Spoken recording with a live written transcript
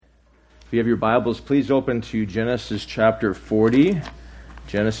If you have your Bibles, please open to Genesis chapter 40.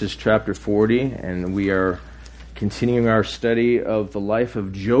 Genesis chapter 40, and we are continuing our study of the life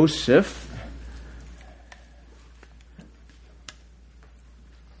of Joseph.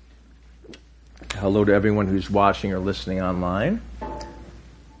 Hello to everyone who's watching or listening online.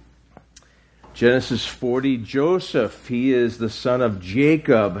 Genesis 40, Joseph, he is the son of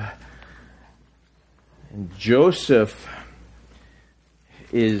Jacob. And Joseph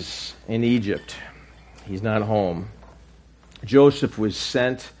is in Egypt. He's not home. Joseph was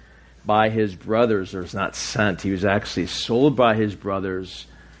sent by his brothers, or is not sent, he was actually sold by his brothers.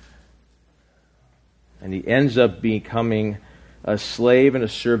 And he ends up becoming a slave and a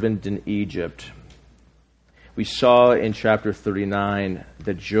servant in Egypt. We saw in chapter 39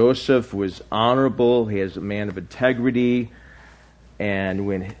 that Joseph was honorable, he is a man of integrity, and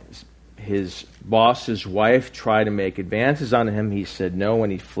when his boss's wife tried to make advances on him, he said no,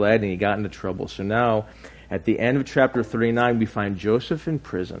 and he fled, and he got into trouble. So now, at the end of chapter 39, we find Joseph in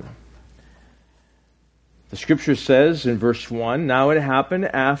prison. The scripture says in verse 1, "Now it happened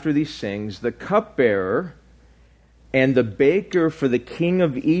after these things, the cupbearer and the baker for the king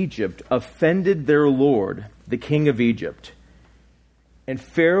of Egypt offended their lord, the king of Egypt. And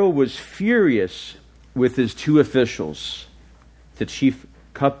Pharaoh was furious with his two officials, the chief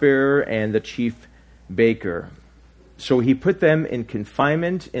cupbearer and the chief baker. So he put them in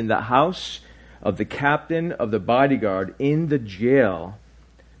confinement in the house of the captain of the bodyguard in the jail,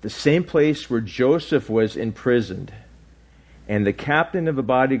 the same place where Joseph was imprisoned. And the captain of the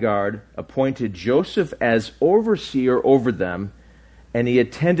bodyguard appointed Joseph as overseer over them, and he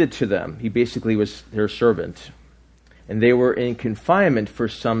attended to them." He basically was their servant. And they were in confinement for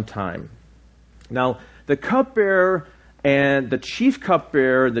some time. Now, the cupbearer and the chief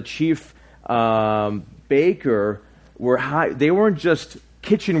cupbearer, the chief baker, they weren't just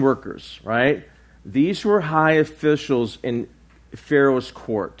kitchen workers, right? These were high officials in Pharaoh's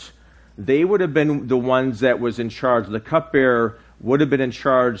court. They would have been the ones that was in charge. The cupbearer would have been in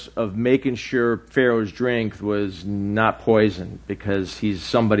charge of making sure Pharaoh's drink was not poisoned, because he's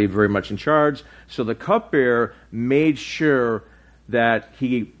somebody very much in charge. So the cupbearer made sure that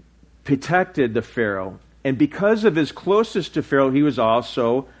he protected the Pharaoh. And because of his closeness to Pharaoh, he was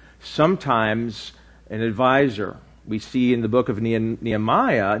also sometimes an advisor. We see in the book of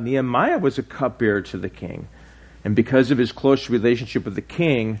Nehemiah was a cupbearer to the king. And because of his close relationship with the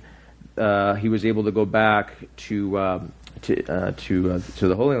king, he was able to go back to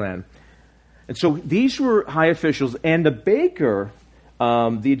the Holy Land. And so these were high officials. And the baker,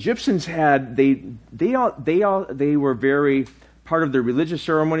 the Egyptians had, they were very part of their religious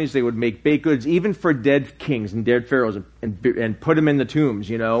ceremonies. They would make baked goods, even for dead kings and dead pharaohs, and put them in the tombs,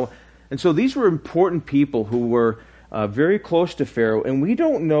 you know. And so these were important people who were very close to Pharaoh. And we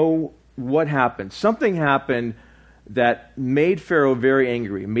don't know what happened. Something happened that made Pharaoh very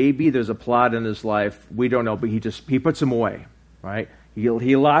angry. Maybe there's a plot in his life. We don't know, but he puts him away, right?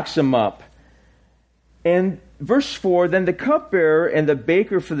 He locks him up. And verse 4, "Then the cupbearer and the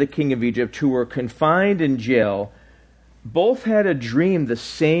baker for the king of Egypt, who were confined in jail, both had a dream the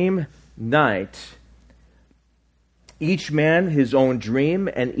same night, each man his own dream,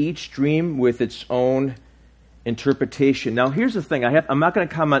 and each dream with its own interpretation." Now, here's the thing. I'm not going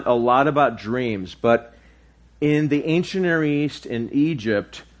to comment a lot about dreams, but in the ancient Near East, in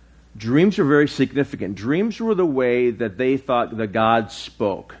Egypt, dreams were very significant. Dreams were the way that they thought the gods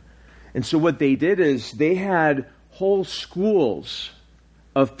spoke. And so what they did is they had whole schools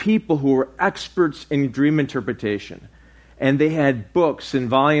of people who were experts in dream interpretation. And they had books and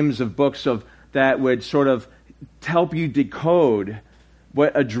volumes of books that would sort of help you decode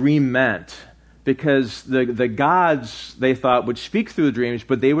what a dream meant. Because the gods, they thought, would speak through the dreams,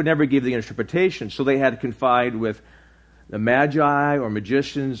 but they would never give the interpretation. So they had to confide with the magi or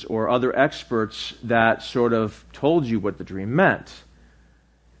magicians or other experts that sort of told you what the dream meant.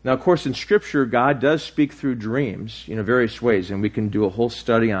 Now, of course, in Scripture, God does speak through dreams, various ways, and we can do a whole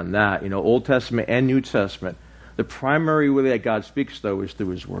study on that, Old Testament and New Testament. The primary way that God speaks, though, is through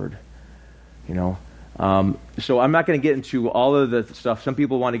His Word, So I'm not going to get into all of the stuff. Some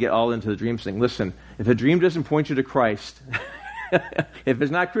people want to get all into the dreams thing. Listen, if a dream doesn't point you to Christ, if it's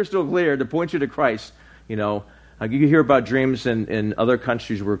not crystal clear to point you to Christ, you hear about dreams in other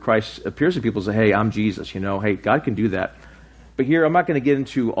countries where Christ appears to people and say, "Hey, I'm Jesus," hey, God can do that. But here, I'm not going to get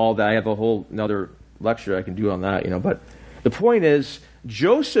into all that. I have a whole another lecture I can do on that, But the point is,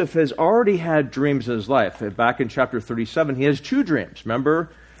 Joseph has already had dreams in his life. Back in chapter 37, he has two dreams. Remember?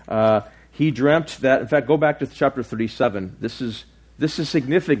 He dreamt that, in fact, go back to chapter 37. This is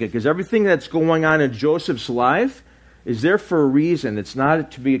significant because everything that's going on in Joseph's life is there for a reason. It's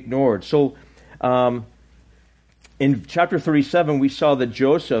not to be ignored. So in chapter 37, we saw that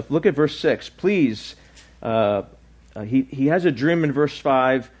Joseph, look at verse 6, please. He has a dream in verse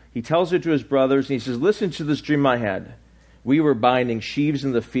 5. He tells it to his brothers, and he says, listen to this dream I had. We were binding sheaves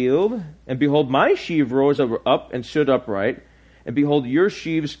in the field, and behold, my sheaf rose up and stood upright. And behold, your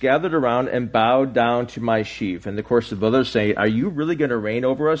sheaves gathered around and bowed down to my sheaf. And of course, the brothers say, are you really going to reign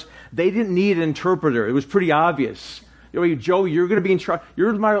over us? They didn't need an interpreter. It was pretty obvious. Joe, you're going to be in charge.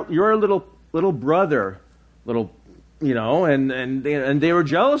 You're a little brother, and they were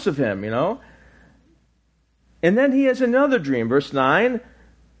jealous of him, And then he has another dream. Verse 9,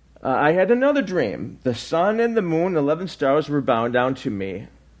 I had another dream. The sun and the moon, 11 stars were bound down to me.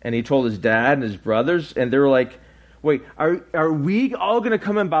 And he told his dad and his brothers, and they were like, wait, are we all going to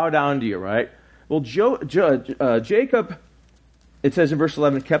come and bow down to you, right? Well, Jacob, it says in verse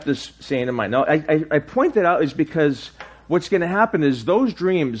 11, kept this saying in mind. Now, I point that out is because what's going to happen is those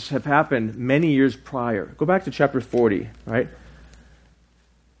dreams have happened many years prior. Go back to chapter 40, right?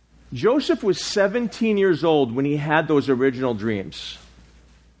 Joseph was 17 years old when he had those original dreams.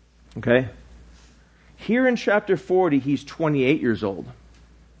 Okay? Here in chapter 40, he's 28 years old.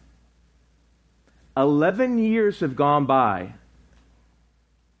 11 years have gone by.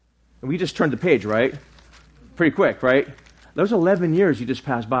 And we just turned the page, right? Pretty quick, right? Those 11 years you just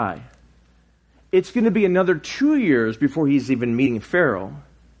passed by. It's going to be another 2 years before he's even meeting Pharaoh.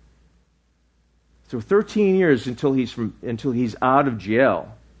 So 13 years until he's out of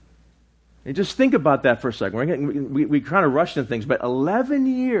jail. And just think about that for a second. We kind of rush into things, but 11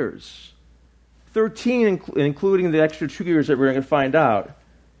 years, 13 including the extra 2 years that we're going to find out.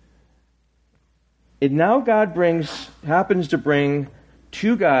 And now God happens to bring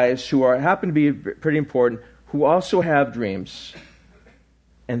two guys who happen to be pretty important, who also have dreams.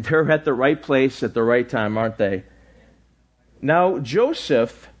 And they're at the right place at the right time, aren't they? Now,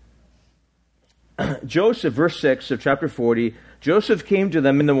 Joseph, verse 6 of chapter 40, Joseph came to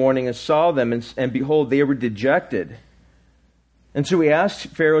them in the morning and saw them, and behold, they were dejected. And so he asked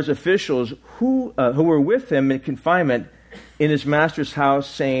Pharaoh's officials who were with him in confinement in his master's house,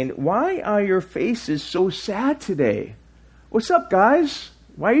 saying, why are your faces so sad today? What's up, guys?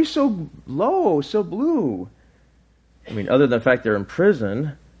 Why are you so low, so blue? I mean, other than the fact they're in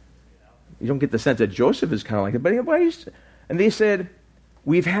prison, you don't get the sense that Joseph is kind of like it. But why are you? And they said,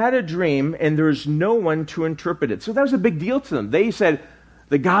 we've had a dream, and there's no one to interpret it. So that was a big deal to them. They said,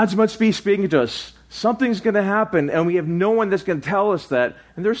 the gods must be speaking to us. Something's going to happen, and we have no one that's going to tell us that.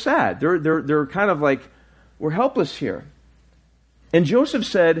 And they're sad. They're kind of like, we're helpless here. And Joseph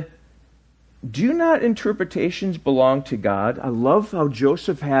said, do not interpretations belong to God? I love how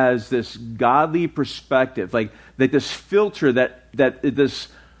Joseph has this godly perspective, like this filter, that this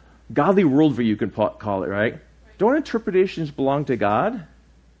godly worldview, you can call it, right? Don't interpretations belong to God?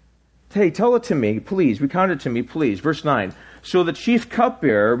 Hey, tell it to me, please. Recount it to me, please. Verse 9. So the chief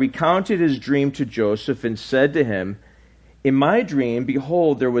cupbearer recounted his dream to Joseph and said to him, in my dream,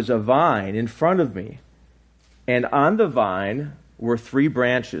 behold, there was a vine in front of me, and on the vine were 3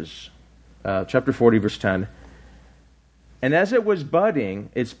 branches. Chapter 40, verse 10. And as it was budding,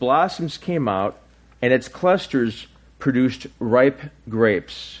 its blossoms came out, and its clusters produced ripe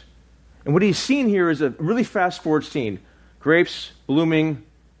grapes. And what he's seen here is a really fast-forward scene. Grapes blooming,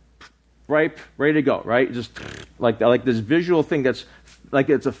 ripe, ready to go, right? Just like this visual thing that's like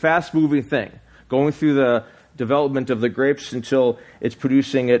it's a fast-moving thing, going through the development of the grapes until it's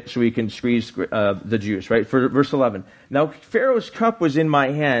producing it so we can squeeze the juice, right? For verse 11. Now Pharaoh's cup was in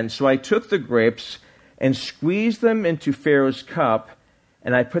my hand, so I took the grapes and squeezed them into Pharaoh's cup,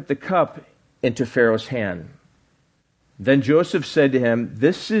 and I put the cup into Pharaoh's hand. Then Joseph said to him,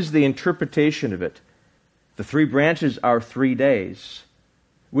 this is the interpretation of it. The 3 branches are 3 days.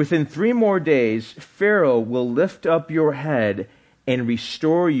 Within 3 more days, Pharaoh will lift up your head and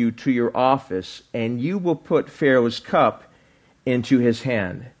restore you to your office, and you will put Pharaoh's cup into his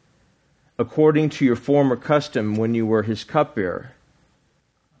hand, according to your former custom when you were his cupbearer.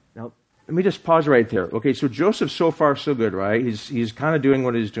 Now, let me just pause right there. Okay, so Joseph, so far so good, right? He's kind of doing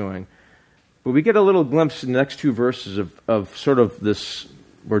what he's doing. But we get a little glimpse in the next 2 verses of sort of this,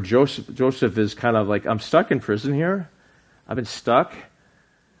 where Joseph is kind of like, I'm stuck in prison here. I've been stuck.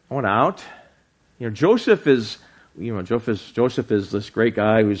 I want out. Joseph is this great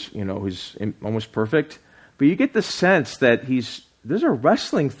guy who's almost perfect. But you get the sense that there's a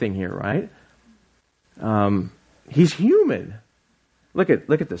wrestling thing here, right? He's human. Look at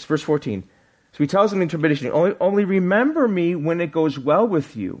this, verse 14. So he tells them in interpretation, only remember me when it goes well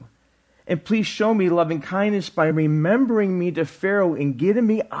with you. And please show me loving kindness by remembering me to Pharaoh and getting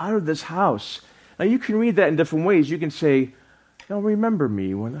me out of this house. Now, you can read that in different ways. You can say, remember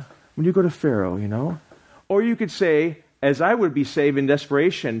me when you go to Pharaoh, Or you could say, as I would be saying in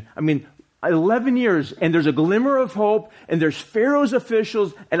desperation, 11 years, and there's a glimmer of hope, and there's Pharaoh's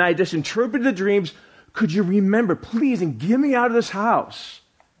officials, and I just interpreted the dreams. Could you remember, please, and get me out of this house?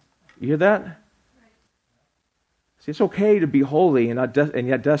 You hear that? See, it's okay to be holy and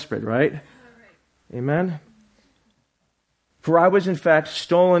yet desperate, right? Amen? For I was in fact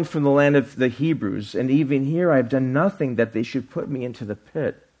stolen from the land of the Hebrews, and even here I have done nothing that they should put me into the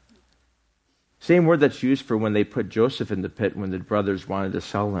pit. Same word that's used for when they put Joseph in the pit when the brothers wanted to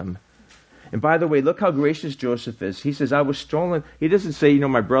sell him. And by the way, look how gracious Joseph is. He says, I was stolen. He doesn't say,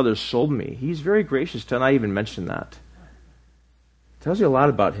 my brothers sold me. He's very gracious to not even mention that. Tells you a lot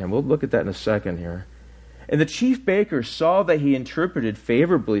about him. We'll look at that in a second here. And the chief baker saw that he interpreted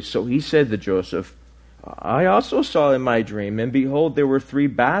favorably, so he said to Joseph, I also saw in my dream, and behold, there were 3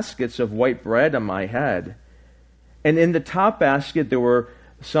 baskets of white bread on my head. And in the top basket there were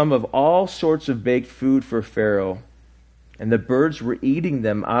some of all sorts of baked food for Pharaoh, and the birds were eating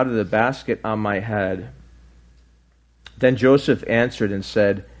them out of the basket on my head. Then Joseph answered and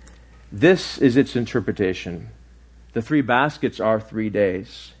said, this is its interpretation. The 3 baskets are 3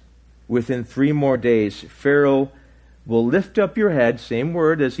 days. Within 3 more days, Pharaoh will lift up your head, same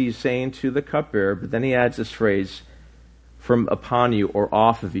word as he's saying to the cupbearer, but then he adds this phrase, from upon you or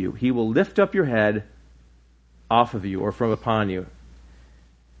off of you. He will lift up your head off of you or from upon you,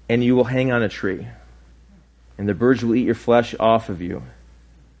 and you will hang on a tree, and the birds will eat your flesh off of you.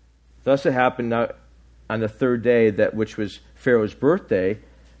 Thus it happened on the 3rd day, that which was Pharaoh's birthday,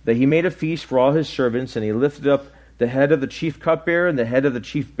 that he made a feast for all his servants, and he lifted up the head of the chief cupbearer and the head of the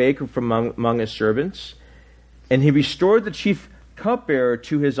chief baker from among his servants. And he restored the chief cupbearer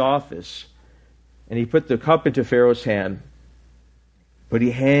to his office, and he put the cup into Pharaoh's hand. But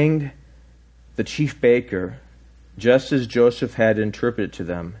he hanged the chief baker, just as Joseph had interpreted to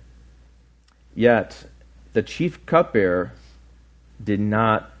them. Yet the chief cupbearer did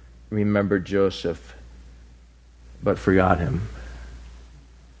not remember Joseph, but forgot him.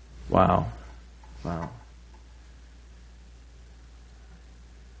 Wow.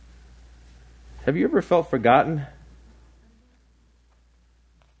 Have you ever felt forgotten?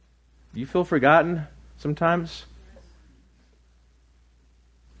 Do you feel forgotten sometimes?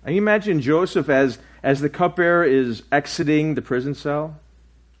 And you imagine Joseph as the cupbearer is exiting the prison cell.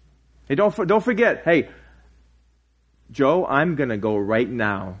 Hey, don't forget. Hey, Joe, I'm going to go right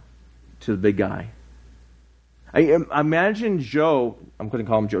now to the big guy. I imagine Joe. I'm going to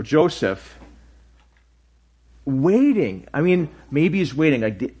call him Joe. Joseph. Waiting. Maybe he's waiting.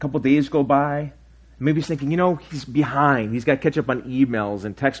 A couple days go by. Maybe he's thinking, he's behind. He's got to catch up on emails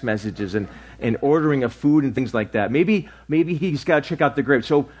and text messages and ordering of food and things like that. Maybe he's got to check out the grave.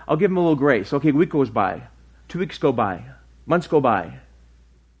 So I'll give him a little grace. Okay, a week goes by. 2 weeks go by. Months go by.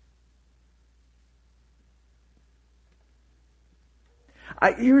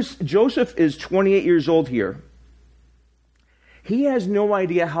 Joseph is 28 years old here. He has no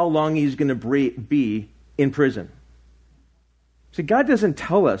idea how long he's going to be in prison. See, God doesn't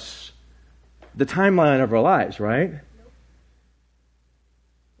tell us the timeline of our lives, right?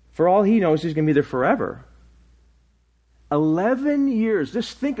 For all he knows, he's going to be there forever. 11 years.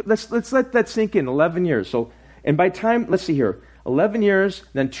 Just think, let's let that sink in. 11 years. So, and by time, let's see here, 11 years,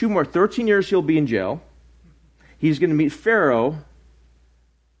 then 2 more, 13 years he'll be in jail. He's going to meet Pharaoh.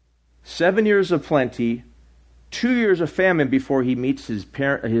 7 years of plenty, 2 years of famine before he meets his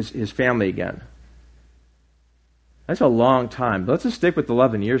family again. That's a long time. But let's just stick with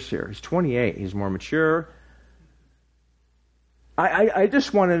 11 years here. He's 28. He's more mature. I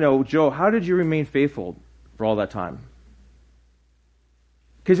just want to know, Joe, how did you remain faithful for all that time?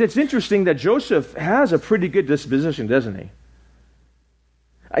 Because it's interesting that Joseph has a pretty good disposition, doesn't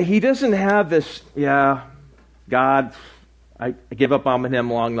he? He doesn't have this, God, I gave up on him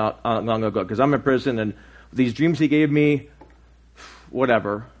long ago because I'm in prison and these dreams he gave me,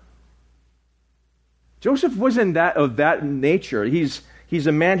 whatever. Joseph wasn't of that nature. He's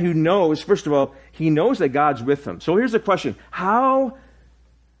a man who knows, first of all, he knows that God's with him. So here's the question. How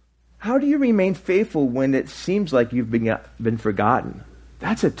do you remain faithful when it seems like you've been forgotten?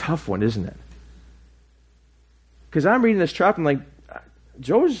 That's a tough one, isn't it? Because I'm reading this chapter and I'm like,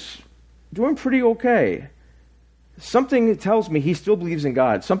 Joe's doing pretty okay. Something tells me he still believes in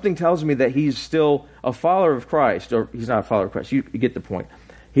God. Something tells me that he's still a follower of Christ. Or he's not a follower of Christ. You get the point.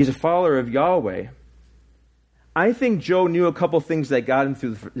 He's a follower of Yahweh. I think Joe knew a couple things that got him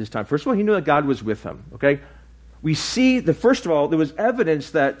through this time. First of all, he knew that God was with him. Okay, we see first of all, there was evidence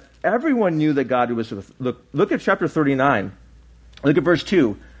that everyone knew that God was with. Look at chapter 39. Look at verse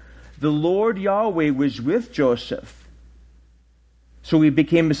 2. The Lord Yahweh was with Joseph, so he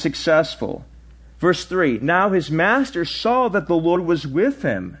became successful. Verse 3, now his master saw that the Lord was with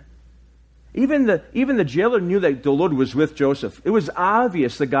him. Even the jailer knew that the Lord was with Joseph. It was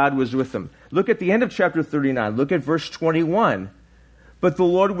obvious that God was with him. Look at the end of chapter 39. Look at verse 21. But the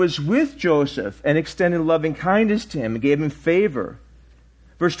Lord was with Joseph and extended loving kindness to him and gave him favor.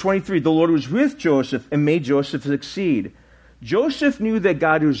 Verse 23, the Lord was with Joseph and made Joseph succeed. Joseph knew that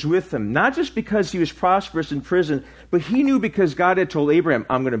God was with him, not just because he was prosperous in prison, but he knew because God had told Abraham,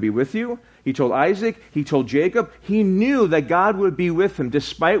 I'm going to be with you. He told Isaac, he told Jacob. He knew that God would be with him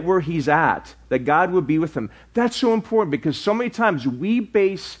despite where he's at, that God would be with him. That's so important because so many times we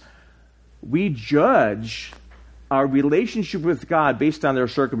judge our relationship with God based on their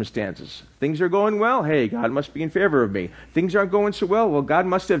circumstances. Things are going well. Hey, God must be in favor of me. Things aren't going so well. Well, God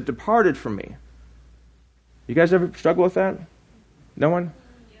must have departed from me. You guys ever struggle with that? No one?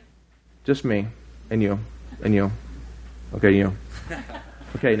 Yeah. Just me and you and you. Okay, you.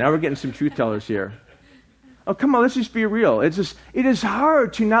 Okay, now we're getting some truth tellers here. Oh, come on, let's just be real. It is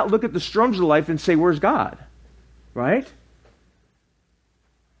hard to not look at the storms of life and say, where's God? Right?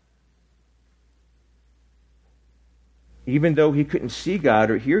 Even though he couldn't see God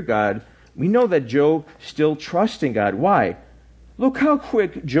or hear God, we know that Job still trusts in God. Why? Look how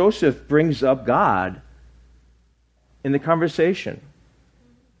quick Joseph brings up God in the conversation.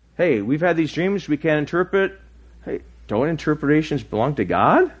 Hey, we've had these dreams we can't interpret. Hey, don't interpretations belong to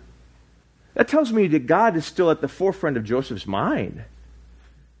God? That tells me that God is still at the forefront of Joseph's mind.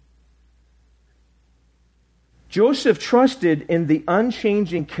 Joseph trusted in the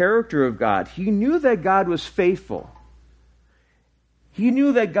unchanging character of God. He knew that God was faithful. He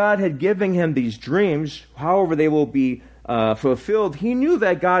knew that God had given him these dreams, however they will be fulfilled. He knew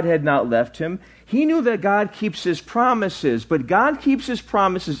that God had not left him. He knew that God keeps his promises, but God keeps his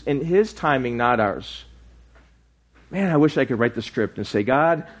promises in his timing, not ours. Man, I wish I could write the script and say,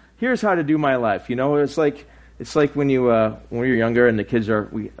 God, here's how to do my life. You know, it's like when you're younger and the kids are.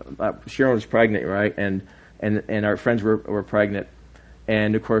 Sharon was pregnant, right? And our friends were pregnant,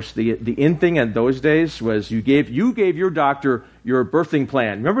 and of course the in thing in those days was you gave your doctor your birthing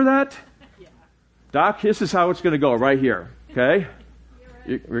plan. Remember that? Yeah. Doc, this is how it's going to go right here. Okay,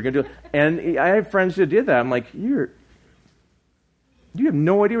 we're going to do it. And I have friends who did that. I'm like, you have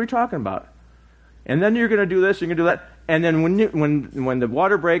no idea what you're talking about. And then you're going to do this, you're going to do that, and then when the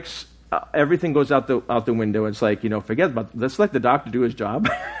water breaks, everything goes out the window. It's like, forget about it. Let's let the doctor do his job,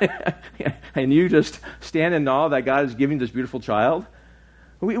 and you just stand in awe that God is giving this beautiful child.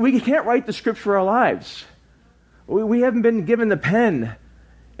 We can't write the script for our lives. We haven't been given the pen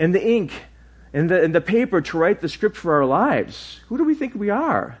and the ink and the paper to write the script for our lives. Who do we think we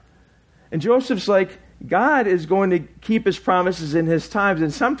are? And Joseph's like, God is going to keep his promises in his times.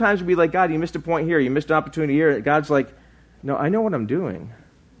 And sometimes we'll be like, God, you missed a point here. You missed an opportunity here. And God's like, no, I know what I'm doing.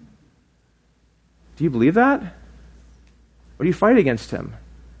 Do you believe that? Or do you fight against him?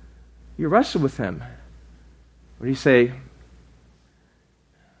 You wrestle with him. Or do you say,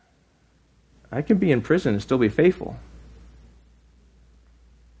 I can be in prison and still be faithful?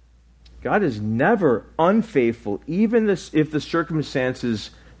 God is never unfaithful, even if the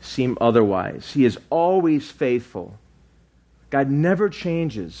circumstances seem otherwise. He is always faithful. God never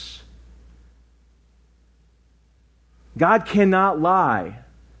changes. God cannot lie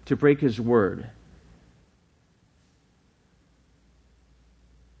to break his word.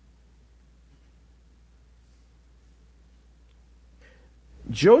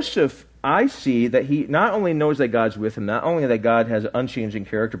 Joseph, I see that he not only knows that God's with him, not only that God has an unchanging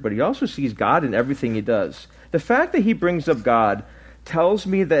character, but he also sees God in everything he does. The fact that he brings up God tells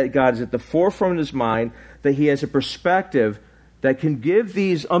me that God is at the forefront of his mind, that he has a perspective that can give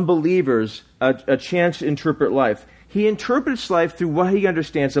these unbelievers a chance to interpret life. He interprets life through what he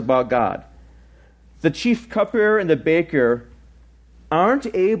understands about God. The chief cupbearer and the baker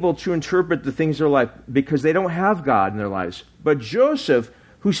aren't able to interpret the things of their life because they don't have God in their lives. But Joseph,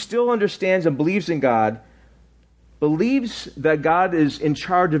 who still understands and believes in God, believes that God is in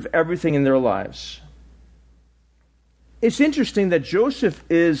charge of everything in their lives. It's interesting that Joseph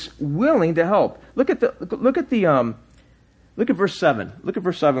is willing to help. Look at verse 7. Look at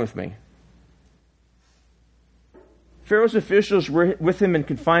verse 7 with me. Pharaoh's officials were with him in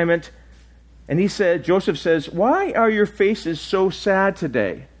confinement, and Joseph says, "Why are your faces so sad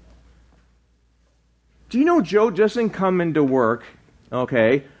today?" Do you know Joe doesn't come into work,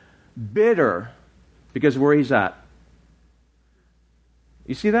 bitter because of where he's at?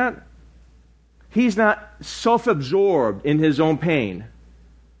 You see that? He's not self-absorbed in his own pain.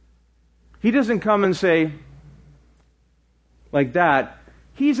 He doesn't come and say, like that.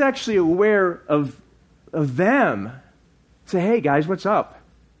 He's actually aware of them. Say, hey, guys, what's up?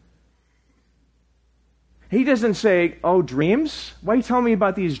 He doesn't say, oh, dreams? Why are you telling me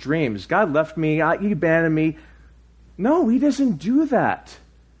about these dreams? God left me. He abandoned me. No, he doesn't do that.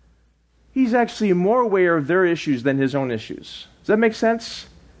 He's actually more aware of their issues than his own issues. Does that make sense?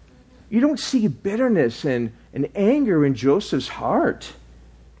 You don't see bitterness and anger in Joseph's heart.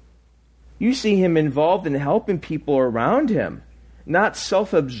 You see him involved in helping people around him, not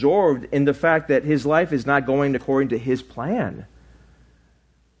self-absorbed in the fact that his life is not going according to his plan.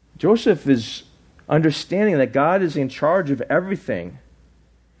 Joseph is understanding that God is in charge of everything.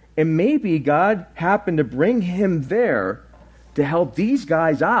 And maybe God happened to bring him there to help these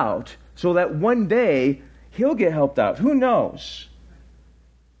guys out so that one day he'll get helped out. Who knows?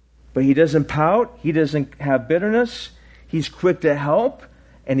 But he doesn't pout. He doesn't have bitterness. He's quick to help.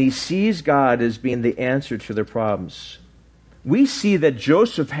 And he sees God as being the answer to their problems. We see that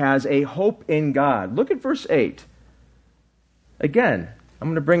Joseph has a hope in God. Look at verse 8. Again, I'm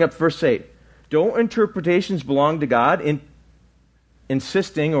going to bring up verse 8. Don't interpretations belong to God?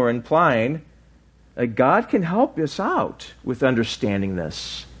 Insisting or implying that God can help us out with understanding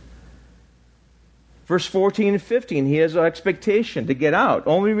this. Verse 14 and 15, he has an expectation to get out.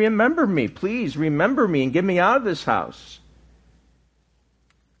 Only remember me. Please remember me and get me out of this house.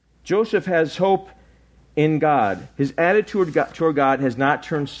 Joseph has hope in God. His attitude toward God has not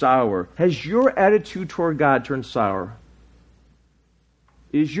turned sour. Has your attitude toward God turned sour?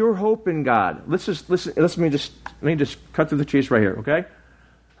 Is your hope in God? Let's just listen. Let me just cut to the chase right here, okay?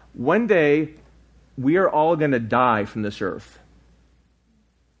 One day, we are all going to die from this earth.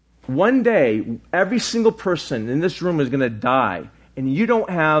 One day, every single person in this room is going to die, and you don't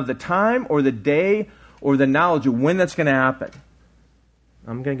have the time or the day or the knowledge of when that's going to happen.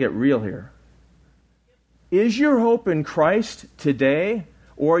 I'm going to get real here. Is your hope in Christ today,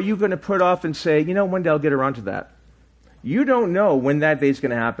 or are you going to put off and say, one day I'll get around to that? You don't know when that day is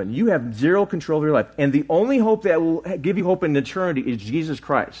going to happen. You have zero control of your life. And the only hope that will give you hope in eternity is Jesus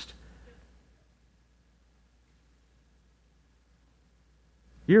Christ.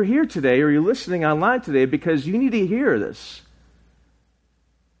 You're here today, or you're listening online today, because you need to hear this.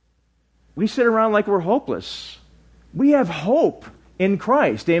 We sit around like we're hopeless. We have hope in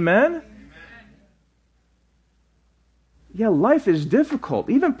Christ. Amen? Yeah, life is difficult.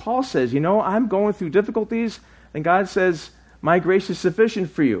 Even Paul says, I'm going through difficulties, and God says, my grace is sufficient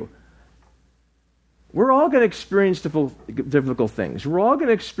for you. We're all going to experience difficult things. We're all going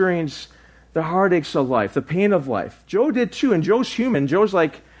to experience the heartaches of life, the pain of life. Joe did too, and Joe's human. Joe's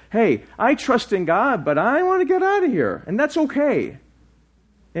like, hey, I trust in God, but I want to get out of here. And that's okay.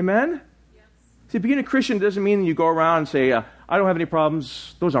 Amen? Yes. See, being a Christian doesn't mean you go around and say, I don't have any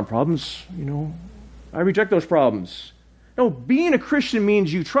problems. Those aren't problems, I reject those problems. No, being a Christian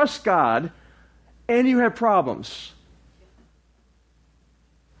means you trust God and you have problems.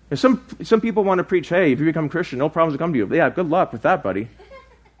 And some people want to preach, hey, if you become a Christian, no problems will come to you. Yeah, good luck with that, buddy.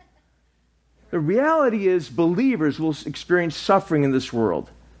 The reality is believers will experience suffering in this world.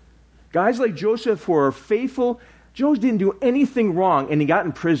 Guys like Joseph who are faithful, Joseph didn't do anything wrong and he got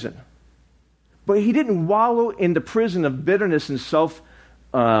in prison. But he didn't wallow in the prison of bitterness and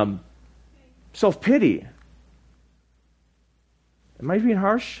self-pity. Am I being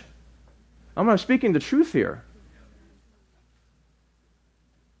harsh? I'm speaking the truth here.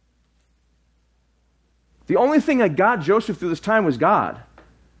 The only thing that got Joseph through this time was God.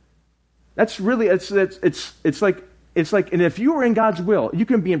 That's really, it's like, and if you were in God's will, you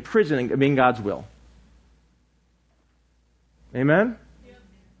can be in prison and be in God's will. Amen? Yeah.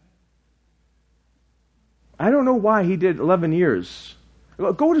 I don't know why he did 11 years.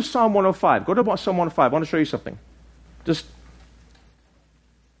 Go to Psalm 105. Go to Psalm 105. I want to show you something. Just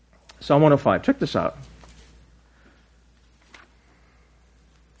Psalm 105. Check this out.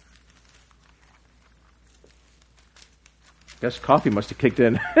 Guess coffee must have kicked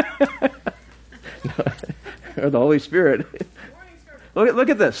in. Or the Holy Spirit. Look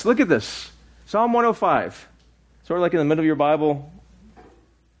at this. Look at this. Psalm 105. Sort of like in the middle of your Bible.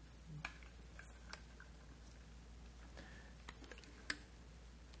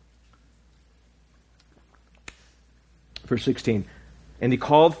 Verse 16. And he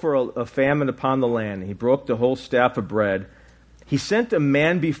called for a famine upon the land. He broke the whole staff of bread. He sent a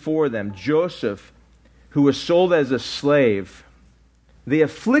man before them, Joseph, who was sold as a slave. They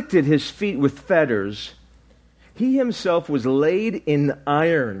afflicted his feet with fetters. He himself was laid in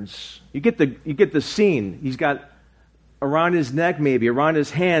irons. You get the scene. He's got around his neck, maybe around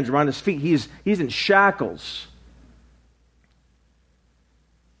his hands, around his feet. He's in shackles.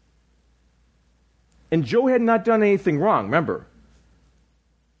 And Joe had not done anything wrong. Remember,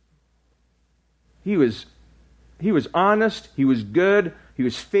 He was honest. He was good. He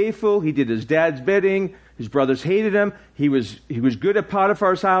was faithful. He did his dad's bidding. His brothers hated him. He was good at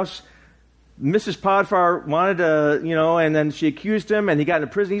Potiphar's house. Mrs. Potiphar wanted to, and then she accused him, and he got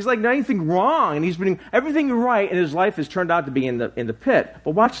into prison. He's like, not anything wrong, and he's been everything right, and his life has turned out to be in the pit.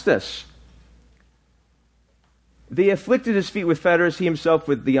 But watch this. They afflicted his feet with fetters, he himself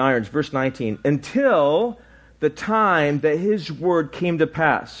with the irons. Verse 19. Until the time that his word came to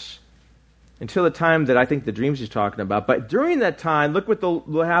pass. Until the time that I think the dreams he's talking about. But during that time, look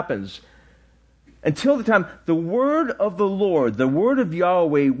what happens. Until the time, the word of the Lord, the word of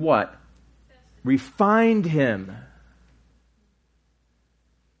Yahweh, what? Refined him.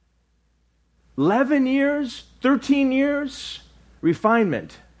 11 years, 13 years,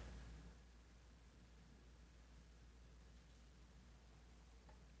 refinement.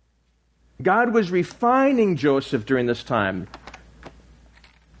 God was refining Joseph during this time.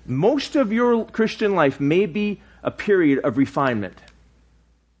 Most of your Christian life may be a period of refinement.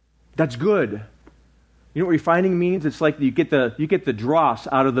 That's good. You know what refining means? It's like you get the dross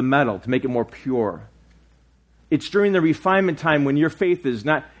out of the metal to make it more pure. It's during the refinement time when your faith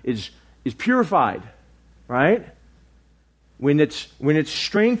is purified, right? When it's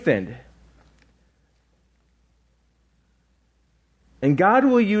strengthened. And God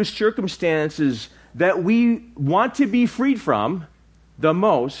will use circumstances that we want to be freed from the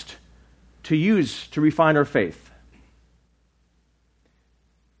most to use to refine our faith.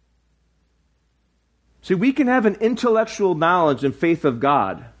 See, we can have an intellectual knowledge and faith of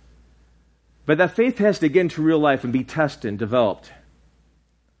God, but that faith has to get into real life and be tested and developed.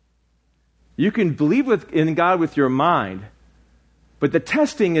 You can believe in God with your mind, but the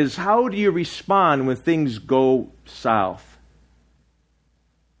testing is how do you respond when things go south?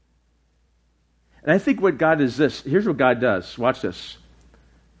 And I think what God is this. Here's what God does. Watch this.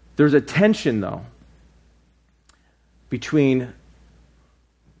 There's a tension, though, between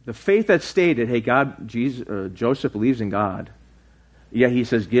the faith that's stated, hey, Joseph believes in God. Yeah, he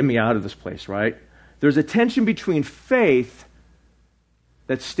says, get me out of this place, right? There's a tension between faith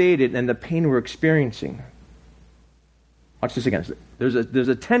that's stated and the pain we're experiencing. Watch this again. There's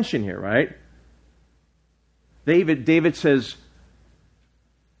a tension here, right? David says,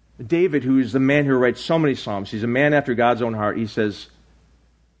 David, who is the man who writes so many Psalms, he's a man after God's own heart, he says,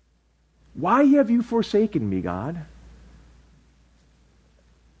 why have you forsaken me, God?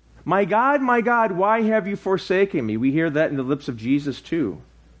 My God, why have you forsaken me? We hear that in the lips of Jesus too.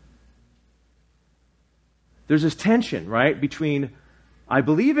 There's this tension, right, between I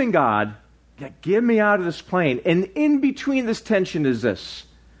believe in God, get me out of this plane. And in between this tension is this.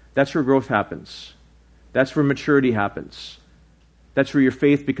 That's where growth happens. That's where maturity happens. That's where your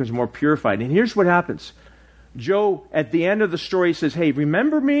faith becomes more purified. And here's what happens. Joe, at the end of the story, says, hey,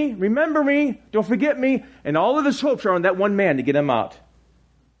 remember me, don't forget me. And all of his hopes are on that one man to get him out.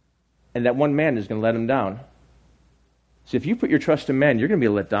 And that one man is going to let him down. So if you put your trust in man, you're going to be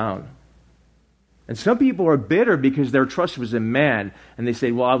let down. And some people are bitter because their trust was in man. And they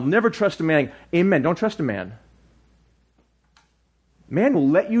say, well, I'll never trust a man. Amen. Don't trust a man. Man will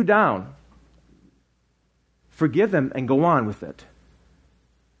let you down. Forgive them and go on with it.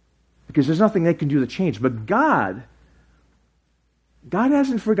 Because there's nothing they can do to change. But God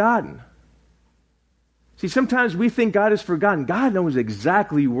hasn't forgotten. See, sometimes we think God has forgotten. God knows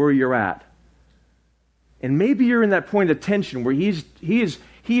exactly where you're at. And maybe you're in that point of tension where He's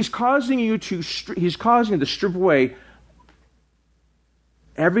causing you to strip away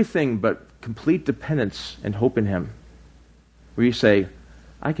everything but complete dependence and hope in Him. Where you say,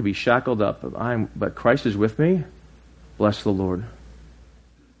 I could be shackled up, but Christ is with me. Bless the Lord.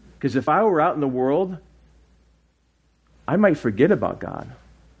 Because if I were out in the world, I might forget about God.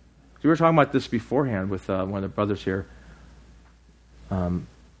 So we were talking about this beforehand with one of the brothers here.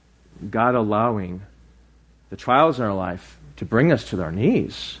 God allowing the trials in our life to bring us to our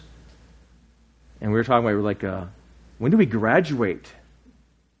knees. And we were talking about, when do we graduate?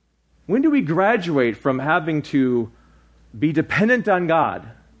 When do we graduate from having to be dependent on God?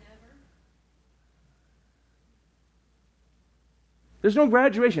 There's no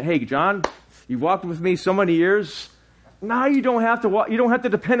graduation. Hey, John, you've walked with me so many years. Now you don't have to walk. You don't have to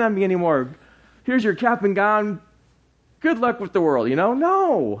depend on me anymore. Here's your cap and gown. Good luck with the world,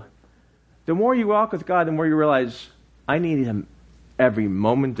 No. The more you walk with God, the more you realize, I need Him every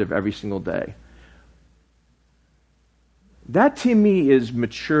moment of every single day. That to me is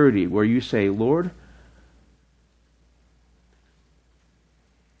maturity, where you say, Lord,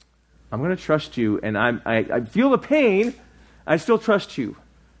 I'm going to trust you, and I feel the pain. I still trust you.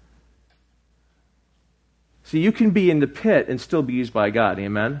 See, you can be in the pit and still be used by God.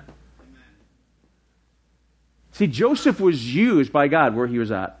 Amen? See, Joseph was used by God where he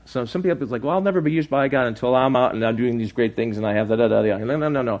was at. So some people are like, well, I'll never be used by God until I'm out and I'm doing these great things and I have da-da-da-da.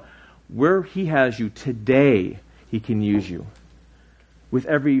 No. Where he has you today, he can use you. With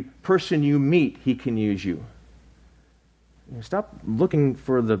every person you meet, he can use you. Stop looking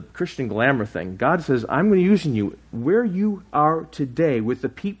for the Christian glamour thing. God says, I'm going to use you where you are today, with the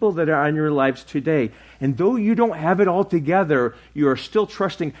people that are in your lives today. And though you don't have it all together, you are still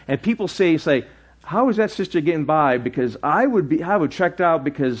trusting. And people say, how is that sister getting by? Because I would checked out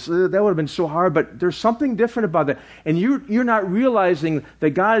because that would have been so hard. But there's something different about that. And you're not realizing that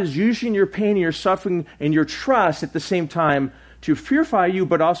God is using your pain and your suffering and your trust at the same time to purify you,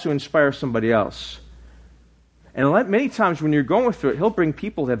 but also inspire somebody else. And many times when you're going through it, he'll bring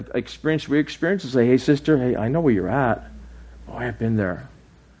people that have experienced weird experiences and say, hey, sister, hey, I know where you're at. Oh, I've been there.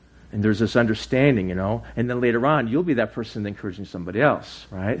 And there's this understanding, And then later on, you'll be that person encouraging somebody else,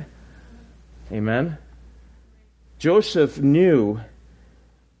 right? Amen? Joseph knew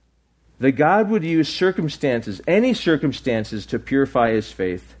that God would use circumstances, any circumstances, to purify his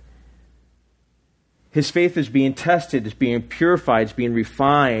faith. His faith is being tested, it's being purified, it's being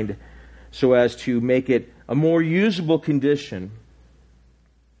refined so as to make it a more usable condition.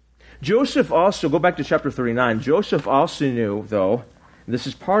 Joseph also, go back to chapter 39, Joseph also knew, though, and this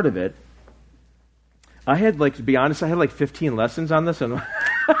is part of it, to be honest, I had 15 lessons on this, and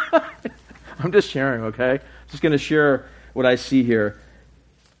I'm just sharing, okay? Just going to share what I see here.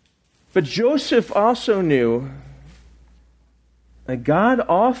 But Joseph also knew that God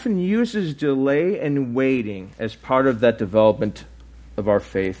often uses delay and waiting as part of that development of our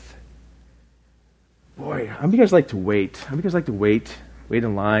faith. Boy, how many of you guys like to wait? How many of you guys like to wait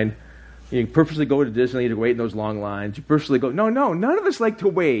in line? You purposely go to Disney to wait in those long lines. You purposely go, no, none of us like to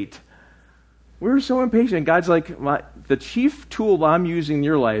wait. We're so impatient. God's like, the chief tool I'm using in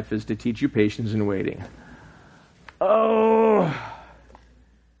your life is to teach you patience and waiting. Oh.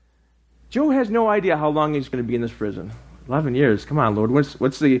 Joe has no idea how long he's going to be in this prison. 11 years. Come on, Lord.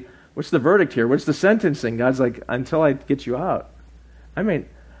 What's the verdict here? What's the sentencing? God's like, until I get you out.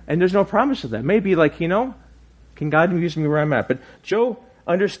 And there's no promise of that. Maybe can God use me where I'm at? But Joe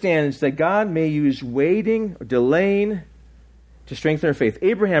understands that God may use waiting or delaying to strengthen our faith.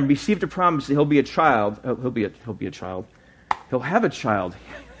 Abraham received a promise that he'll be a child. He'll be a child. He'll have a child.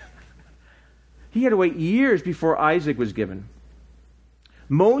 He had to wait years before Isaac was given.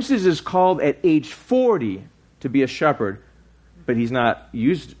 Moses is called at age 40 to be a shepherd, but he's not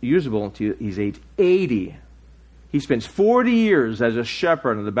usable until he's age 80. He spends 40 years as a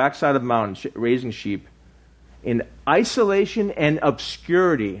shepherd on the backside of the mountain raising sheep in isolation and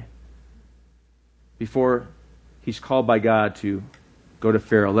obscurity before he's called by God to go to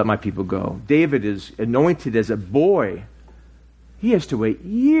Pharaoh, let my people go. David is anointed as a boy. He has to wait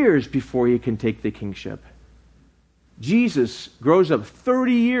years before he can take the kingship. Jesus grows up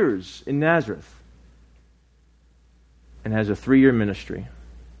 30 years in Nazareth and has a 3-year ministry.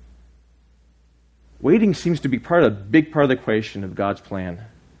 Waiting seems to be a big part of the equation of God's plan.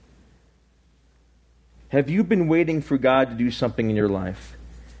 Have you been waiting for God to do something in your life?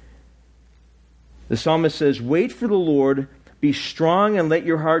 The psalmist says, wait for the Lord, be strong and let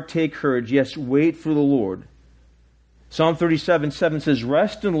your heart take courage. Yes, wait for the Lord. Psalm 37:7 says,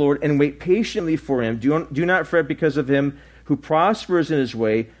 rest in the Lord and wait patiently for him. Do not fret because of him who prospers in his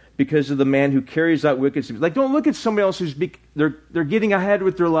way, because of the man who carries out wicked schemes. Don't look at somebody else who's they're getting ahead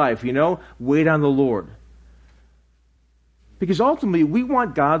with their life, Wait on the Lord. Because ultimately, we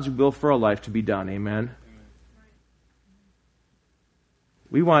want God's will for our life to be done. Amen?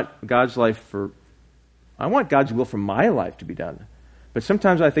 I want God's will for my life to be done. But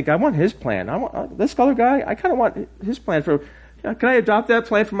sometimes I think, I want his plan. I want this other guy, I kind of want his plan for, can I adopt that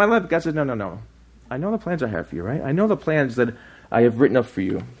plan for my life? God says, no. I know the plans I have for you, right? I know the plans that I have written up for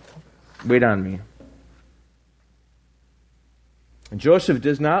you. Wait on me. And Joseph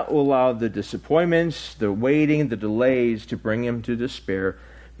does not allow the disappointments, the waiting, the delays to bring him to despair,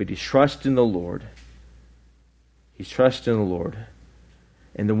 but he trusts in the Lord. He trusts in the Lord.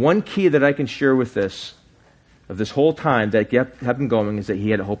 And the one key that I can share with this, of this whole time that kept him going, is that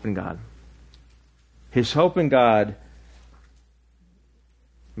he had a hope in God. His hope in God,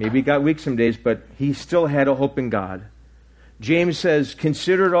 maybe he got weak some days, but he still had a hope in God. James says,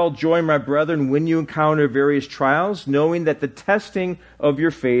 consider it all joy, my brethren, when you encounter various trials, knowing that the testing of your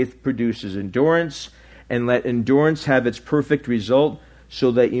faith produces endurance, and let endurance have its perfect result,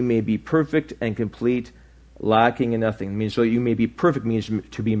 so that you may be perfect and complete, lacking in nothing. It means so that you may be perfect means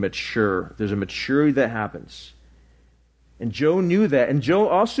to be mature. There's a maturity that happens. And Joe knew that. And Joe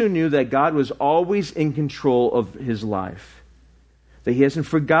also knew that God was always in control of his life. That he hasn't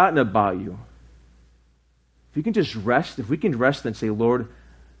forgotten about you. If you can just rest, if we can rest and say, Lord,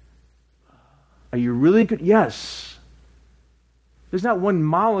 are you really good? Yes. There's not one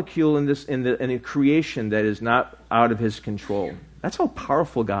molecule in the creation that is not out of his control. That's how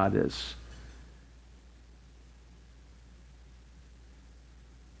powerful God is.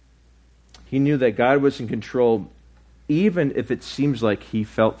 He knew that God was in control even if it seems like he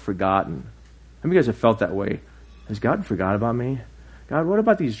felt forgotten. How many of you guys have felt that way? Has God forgot about me? God, what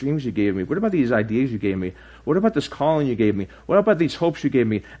about these dreams you gave me? What about these ideas you gave me? What about this calling you gave me? What about these hopes you gave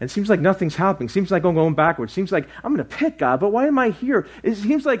me? And it seems like nothing's happening. It seems like I'm going backwards. It seems like I'm going to pick God, but why am I here? It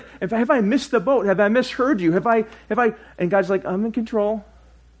seems like, have I missed the boat? Have I misheard you? Have I? And God's like, I'm in control.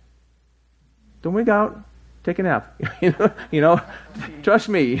 Don't wig out. Take a nap. you know, trust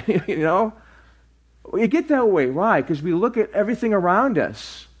me. You get that way. Why? Because we look at everything around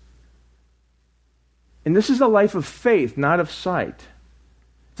us. And this is a life of faith, not of sight.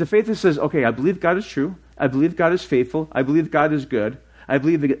 It's a faith that says, okay, I believe God is true. I believe God is faithful. I believe God is good. I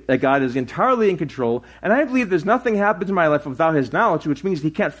believe that God is entirely in control. And I believe there's nothing happens in my life without his knowledge, which means he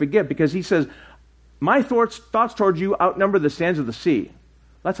can't forget, because he says, my thoughts towards you outnumber the sands of the sea.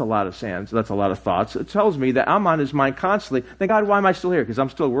 That's a lot of sands. That's a lot of thoughts. It tells me that I'm on his mind constantly. Then God, why am I still here? Because I'm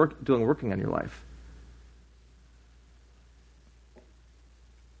still working on your life.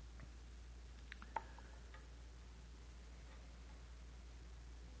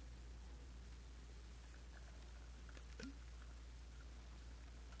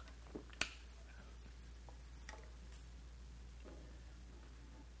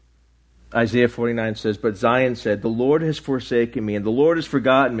 Isaiah 49 says, but Zion said, the Lord has forsaken me, and the Lord has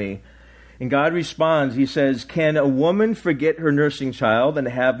forgotten me. And God responds, he says, can a woman forget her nursing child and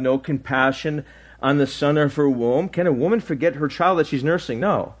have no compassion on the son of her womb? Can a woman forget her child that she's nursing?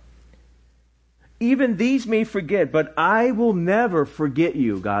 No. Even these may forget, but I will never forget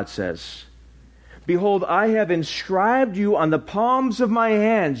you, God says. Behold, I have inscribed you on the palms of my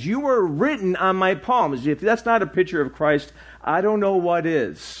hands. You are written on my palms. If that's not a picture of Christ, I don't know what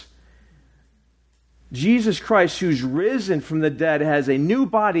is. Jesus Christ, who's risen from the dead, has a new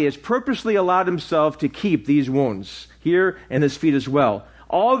body, has purposely allowed himself to keep these wounds here and his feet as well.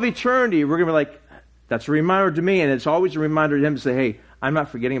 All of eternity, we're going to be like, that's a reminder to me, and it's always a reminder to him to say, hey, I'm not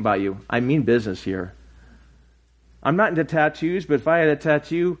forgetting about you. I mean business here. I'm not into tattoos, but if I had a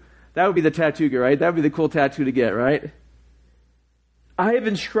tattoo, that would be the tattoo, right? That would be the cool tattoo to get, right? I have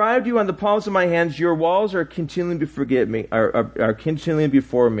inscribed you on the palms of my hands. Your walls are continually continually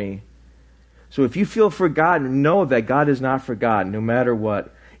before me. So if you feel forgotten, know that God is not forgotten, no matter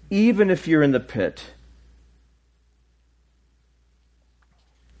what, even if you're in the pit.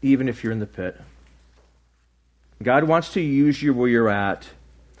 Even if you're in the pit. God wants to use you where you're at,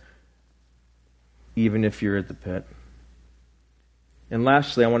 even if you're at the pit. And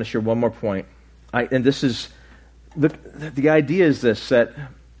lastly, I want to share one more point. And this is, the idea is this, that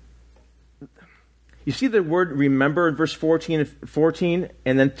you see the word remember in verse 14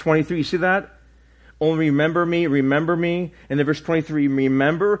 and then 23, you see that? Only remember me. And then verse 23,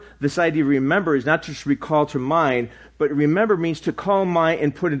 remember. This idea of remember is not just recall to mind, but remember means to call mind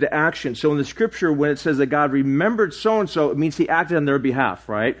and put into action. So in the scripture, when it says that God remembered so-and-so, it means he acted on their behalf,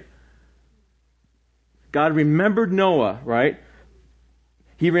 right? God remembered Noah, right?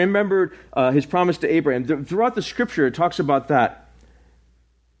 He remembered his promise to Abraham. Throughout the scripture, it talks about that.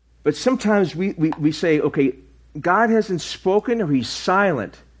 But sometimes we say, okay, God hasn't spoken or he's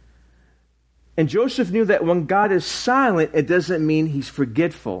silent. And Joseph knew that when God is silent, it doesn't mean he's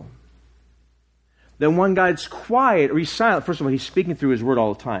forgetful. Then when God's quiet or he's silent, first of all, he's speaking through his word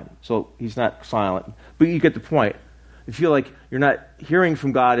all the time. So he's not silent. But you get the point. You feel like you're not hearing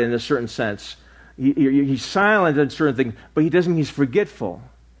from God in a certain sense. He's silent on certain things, but he doesn't mean he's forgetful.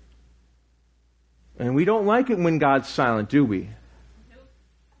 And we don't like it when God's silent, do we?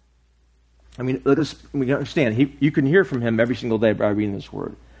 I mean, we understand. You can hear from him every single day by reading this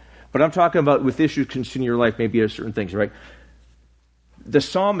word. But I'm talking about with issues concerning your life, maybe certain things, right? The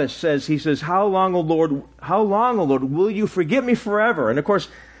psalmist says, he says, how long, O Lord, will you forget me forever? And of course,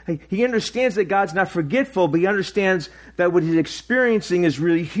 he understands that God's not forgetful, but he understands that what he's experiencing is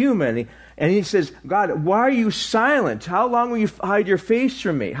really human. And he says, God, why are you silent? How long will you hide your face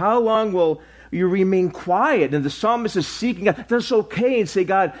from me? How long will you remain quiet? And the psalmist is seeking God. That's okay, and say,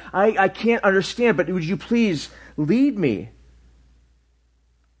 God, I can't understand, but would you please lead me?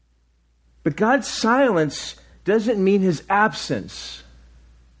 But God's silence doesn't mean his absence.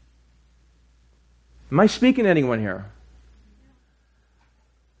 Am I speaking to anyone here?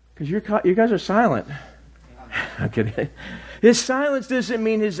 Because you guys are silent. I'm kidding. His silence doesn't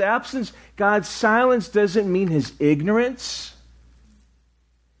mean his absence. God's silence doesn't mean his ignorance.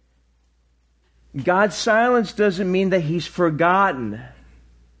 God's silence doesn't mean that he's forgotten.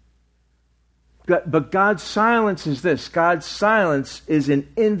 But God's silence is this. God's silence is an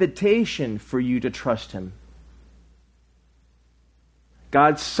invitation for you to trust him.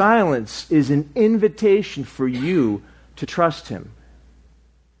 God's silence is an invitation for you to trust him.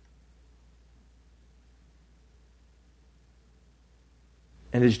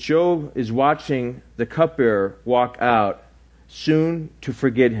 And as Job is watching the cupbearer walk out, soon to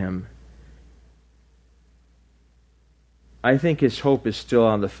forget him, I think his hope is still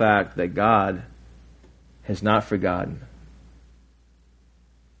on the fact that God has not forgotten.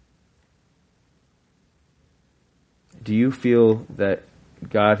 Do you feel that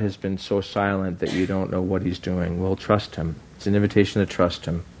God has been so silent that you don't know what he's doing? Well, trust him. It's an invitation to trust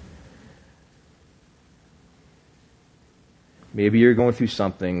him. Maybe you're going through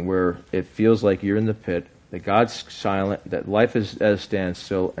something where it feels like you're in the pit, that God's silent, that life is at a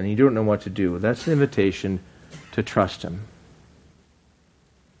standstill, and you don't know what to do. That's an invitation to trust him.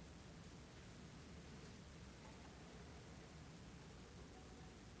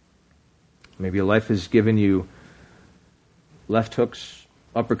 Maybe life has given you left hooks,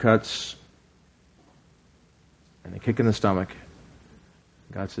 uppercuts, and a kick in the stomach.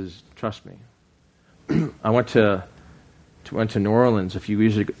 God says, trust me. I went to New Orleans a few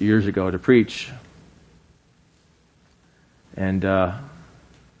years ago to preach. And I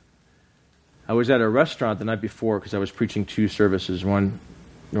was at a restaurant the night before because I was preaching two services, two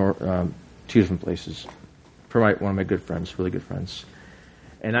different places, for one of my good friends, really good friends.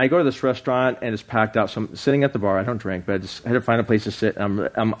 And I go to this restaurant, and it's packed out. So I'm sitting at the bar. I don't drink, but I had to find a place to sit.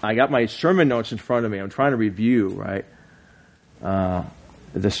 I got my sermon notes in front of me. I'm trying to review, right,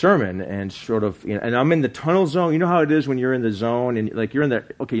 the sermon, and sort of, and I'm in the tunnel zone. You know how it is when you're in the zone, and like you're on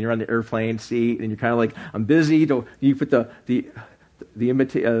the airplane seat, and you're kind of like, I'm busy. You put the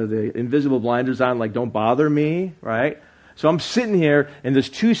invisible blinders on, like, don't bother me, right? So I'm sitting here, and there's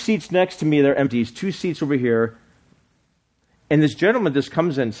two seats next to me. They're empty. There's two seats over here. And this gentleman just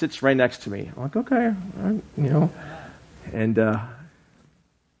comes in and sits right next to me. I'm like, okay, And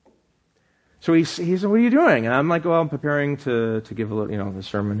so he said, what are you doing? And I'm like, well, I'm preparing to give a little, the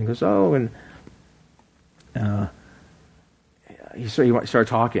sermon. He goes, oh, and he started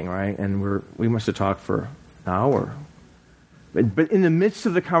talking, right? And we must have talked for an hour. But in the midst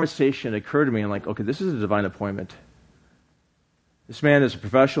of the conversation, it occurred to me, I'm like, okay, this is a divine appointment. This man is a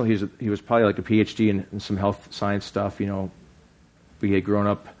professional. He was probably like a PhD in some health science stuff, He had grown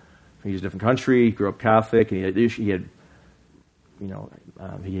up, he was a different country, he grew up Catholic, and he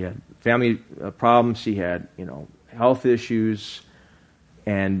had family problems, he had, health issues,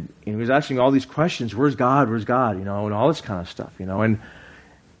 and he was asking all these questions, where's God, and all this kind of stuff,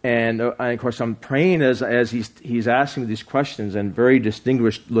 and of course I'm praying as he's asking these questions, and very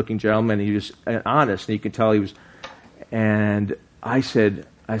distinguished looking gentleman, he was honest, and you could tell he was, and I said,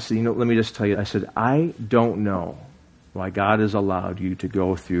 let me just tell you, I said, I don't know why God has allowed you to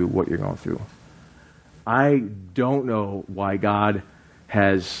go through what you're going through. I don't know why God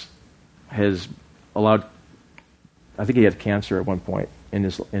has allowed, I think he had cancer at one point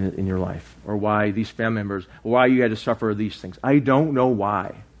in your life, or why these family members, why you had to suffer these things. I don't know why.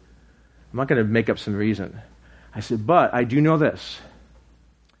 I'm not going to make up some reason. I said, but I do know this.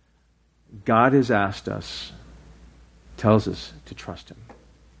 God has asked us, tells us to trust him.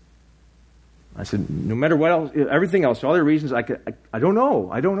 I said, no matter what else, everything else, all the reasons, I don't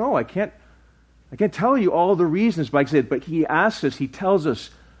know. I can't tell you all the reasons, but he asks us, he tells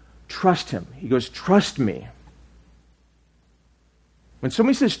us, trust him. He goes, trust me. When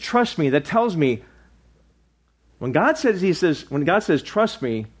somebody says, trust me, that tells me, when God says, trust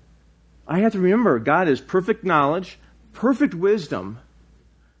me, I have to remember God is perfect knowledge, perfect wisdom,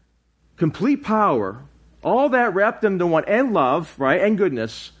 complete power, all that wrapped into one, and love, right, and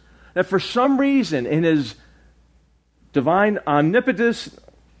goodness, that for some reason in his divine omnipotence,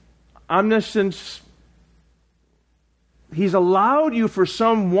 omniscience, he's allowed you for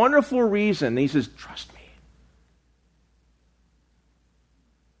some wonderful reason. And he says, trust me.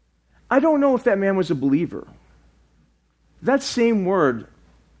 I don't know if that man was a believer. That same word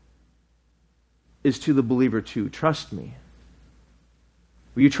is to the believer too. Trust me.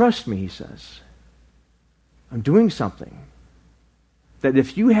 Will you trust me, he says. I'm doing something. That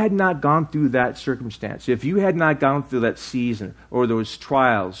if you had not gone through that circumstance, if you had not gone through that season or those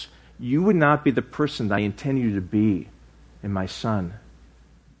trials, you would not be the person that I intend you to be in my Son.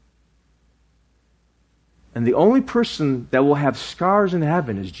 And the only person that will have scars in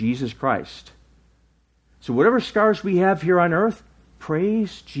heaven is Jesus Christ. So whatever scars we have here on earth,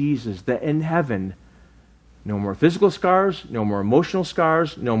 praise Jesus that in heaven No more physical scars, no more emotional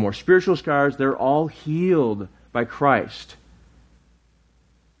scars, no more spiritual scars. They're all healed by Christ.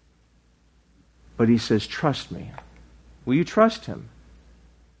 But he says, trust me. Will you trust him?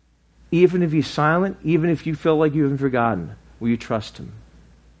 Even if he's silent, even if you feel like you haven't forgotten, will you trust him?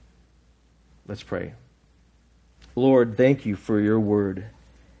 Let's pray. Lord, thank you for your word.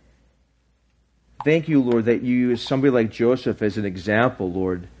 Thank you, Lord, that you use somebody like Joseph as an example,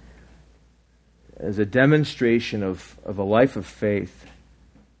 Lord, as a demonstration of a life of faith.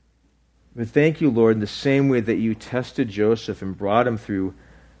 But thank you, Lord, in the same way that you tested Joseph and brought him through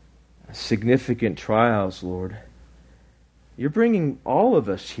significant trials, Lord. You're bringing all of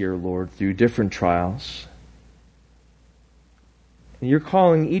us here, Lord, through different trials. And you're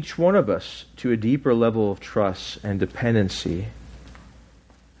calling each one of us to a deeper level of trust and dependency.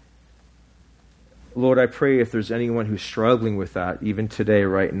 Lord, I pray if there's anyone who's struggling with that, even today,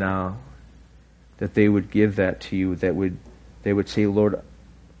 right now, that they would give that to you, that they would say, Lord,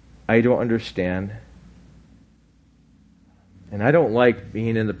 I don't understand. And I don't like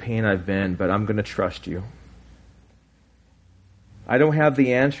being in the pain I've been, but I'm going to trust you. I don't have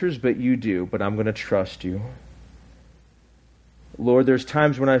the answers, but you do, but I'm going to trust you. Lord, there's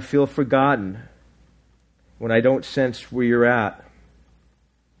times when I feel forgotten, when I don't sense where you're at,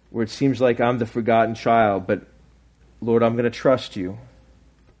 where it seems like I'm the forgotten child, but Lord, I'm going to trust you.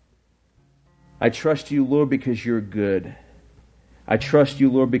 I trust you, Lord, because you're good. I trust you,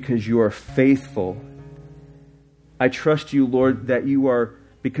 Lord, because you are faithful. I trust you, Lord, that you are,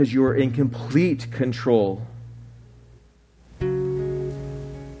 because you are in complete control.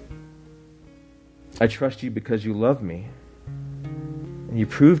 I trust you because you love me. And you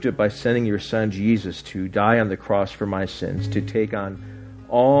proved it by sending your son Jesus to die on the cross for my sins, to take on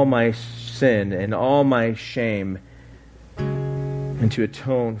all my sin and all my shame, and to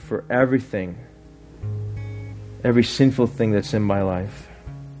atone for everything, every sinful thing that's in my life.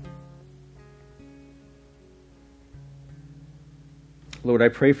 Lord, I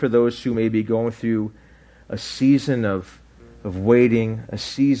pray for those who may be going through a season of waiting, a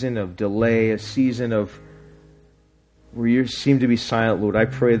season of delay, a season of where you seem to be silent, Lord. I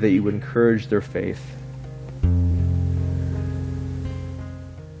pray that you would encourage their faith,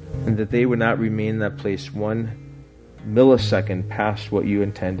 and that they would not remain in that place 1 millisecond past what you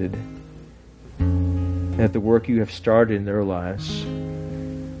intended, and that the work you have started in their lives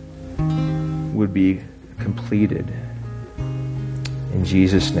would be completed. In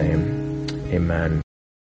Jesus' name, amen.